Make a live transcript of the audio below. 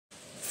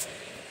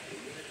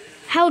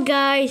Hello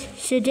guys,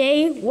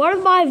 today one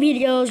of my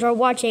videos are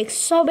watching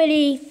so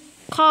many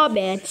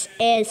comments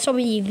and so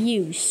many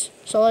views.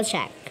 So let's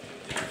check.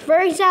 For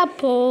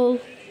example,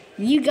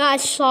 you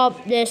guys saw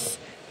this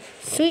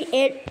sweet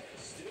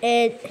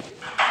and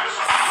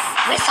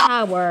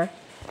sour.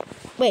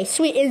 Wait,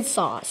 sweet and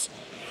sauce.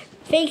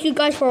 Thank you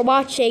guys for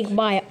watching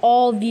my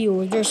all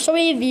views. There's so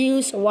many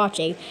views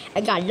watching. I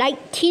got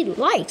 19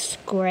 likes.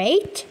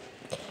 Great.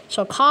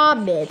 So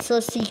comments.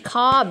 Let's see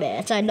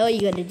comments. I know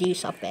you're gonna do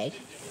something.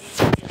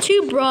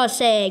 Two bros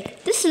saying,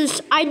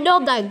 I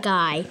know that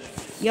guy.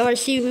 You wanna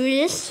see who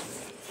it is?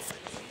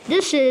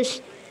 This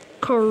is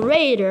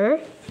Creator.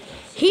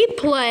 He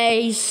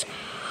plays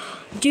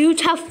Dude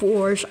Tough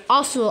Force.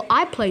 Also,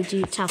 I play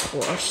Dude Tough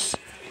Force.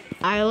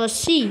 Alright, let's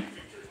see.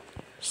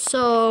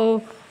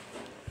 So,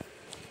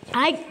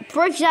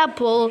 for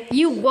example,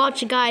 you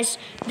watch, guys,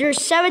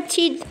 there's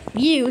 17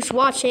 views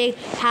watching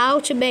how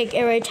to make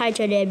Air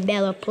Titan and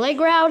Melee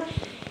Playground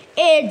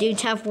and Dude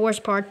Tough Force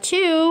Part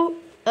 2.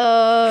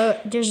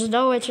 There's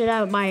no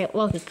internet on my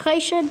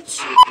locations.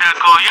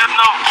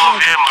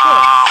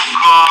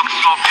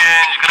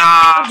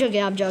 I'm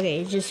joking. I'm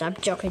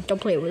joking. Don't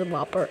play with a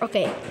Whopper.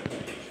 Okay.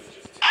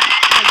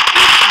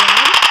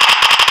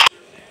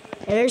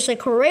 And there's a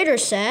Creator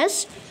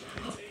says,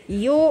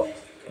 your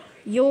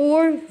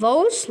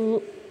votes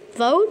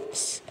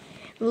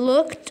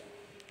looked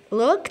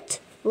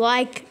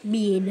like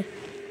mean.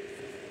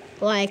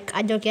 Like,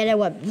 I don't get it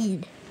what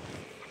mean.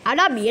 I'm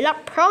not mean, I'm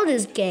pro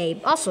this game.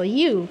 Also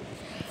you.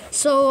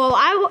 So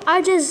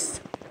I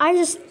just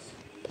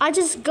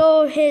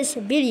go his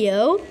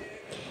video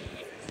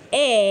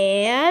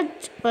and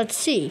let's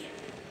see.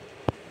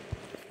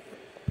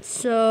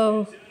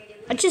 So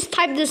I just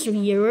typed this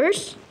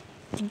viewers.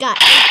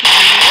 Got 8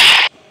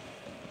 viewers.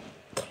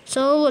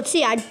 So let's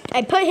see, I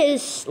put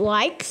his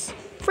likes,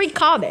 3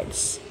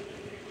 comments.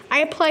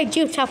 I play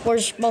Dude Tough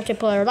Force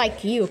multiplayer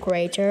like you,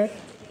 Creator.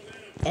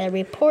 And the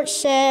report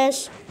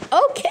says,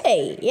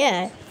 okay,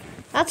 yeah,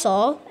 that's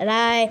all.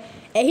 And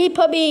he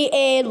put me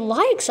in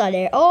likes on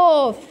there.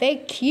 Oh,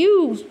 thank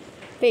you,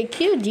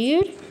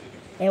 dude.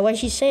 And what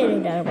she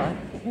saying?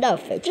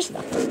 Nothing, just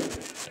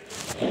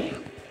nothing.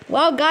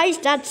 Well, guys,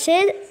 that's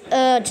it.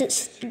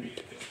 Just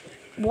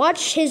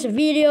watch his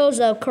videos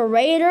of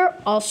Creator,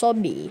 also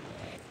me.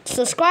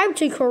 Subscribe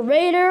to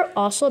Creator,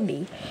 also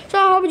me. So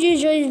I hope you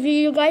enjoyed this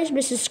video, guys.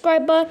 Please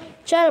subscribe button,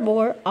 channel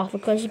more, off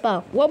because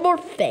about one more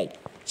thing.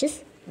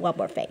 Just one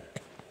more thing.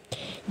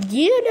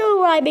 You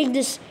know when I make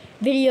this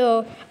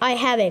video, I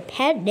have a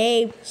pet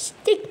named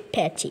Stick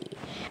Petty.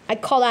 I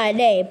call that a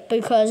name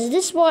because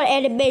this one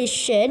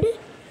animation.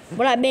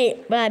 When I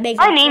make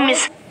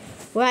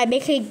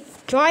a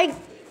drawing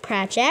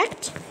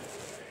project,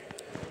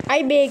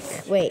 I make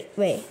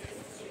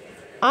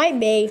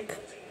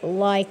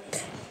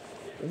like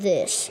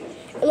this.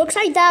 It looks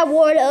like that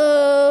one.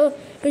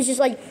 It's just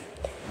like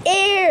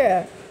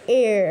air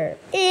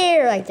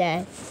like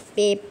that.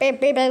 Beep, beep,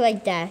 beep,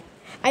 like that.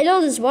 I know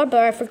this one, but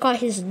I forgot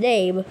his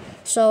name.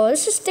 So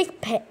this is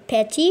Stick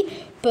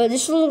Petty, but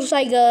this looks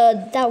like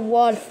that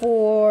one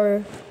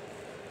for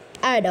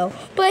I don't know.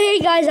 But hey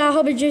guys, I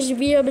hope you enjoyed the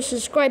video.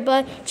 Subscribe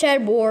button,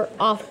 channel more,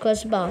 off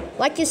because about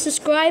like and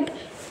subscribe,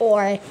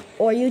 or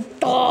you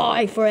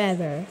die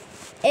forever.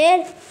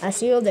 And I'll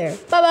see you there.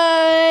 Bye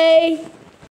bye.